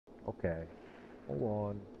Okay. Hold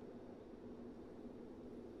on.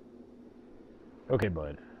 Okay,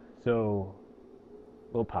 bud. So,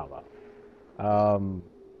 little powwow. Um,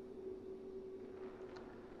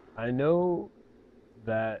 I know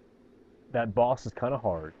that that boss is kind of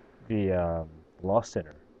hard, the Lost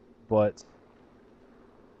Sinner, but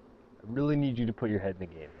I really need you to put your head in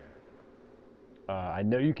the game here. I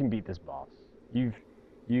know you can beat this boss. You've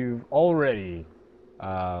you've already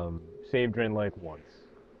saved Drain Lake once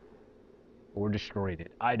or destroyed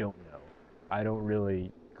it. I don't know. I don't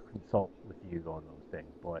really consult with you on those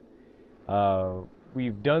things, but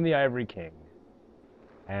we've done the Ivory King,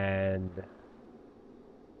 and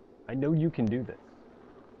I know you can do this.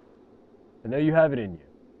 I know you have it in you.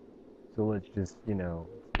 So let's just,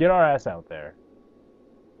 get our ass out there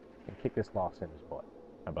and kick this Lost in his butt.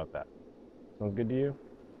 How about that? Sounds good to you?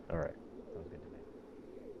 Alright. Sounds good to me.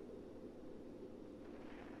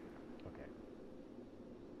 Okay.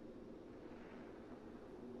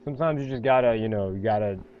 Sometimes you just gotta,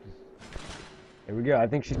 Here we go. I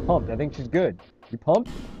think she's pumped. I think she's good. You pumped?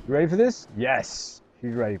 You ready for this? Yes.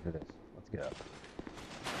 She's ready for this. Let's go.